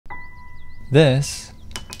This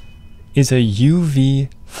is a UV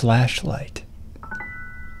flashlight.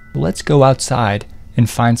 Let's go outside and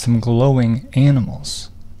find some glowing animals.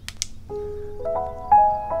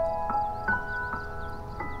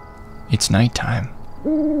 It's nighttime.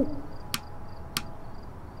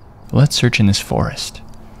 Let's search in this forest.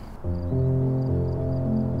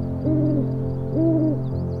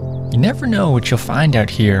 You never know what you'll find out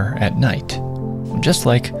here at night. Just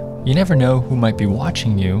like you never know who might be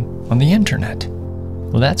watching you on the internet.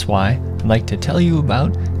 Well, that's why I'd like to tell you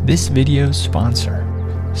about this video's sponsor,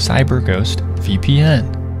 CyberGhost VPN.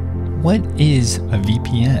 What is a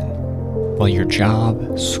VPN? Well, your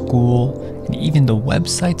job, school, and even the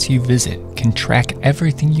websites you visit can track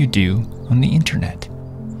everything you do on the internet.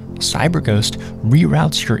 CyberGhost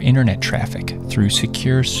reroutes your internet traffic through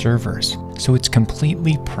secure servers, so it's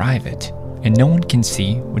completely private and no one can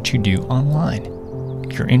see what you do online.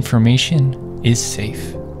 Your information is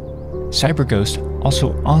safe. CyberGhost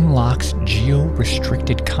also unlocks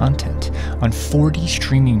geo-restricted content on 40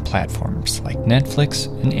 streaming platforms like Netflix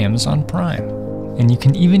and Amazon Prime. And you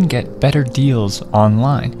can even get better deals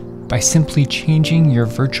online by simply changing your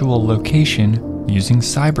virtual location using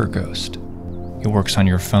CyberGhost. It works on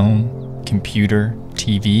your phone, computer,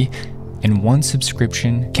 TV, and one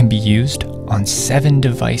subscription can be used on 7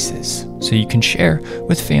 devices, so you can share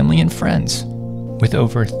with family and friends. With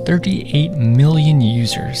over 38 million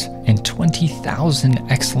users and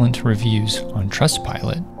 20,000 excellent reviews on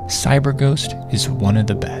Trustpilot, CyberGhost is one of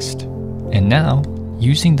the best. And now,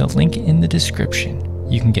 using the link in the description,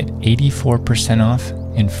 you can get 84% off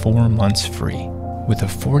and 4 months free with a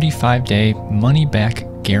 45-day money-back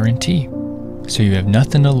guarantee. So you have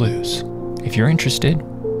nothing to lose. If you're interested,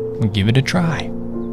 give it a try.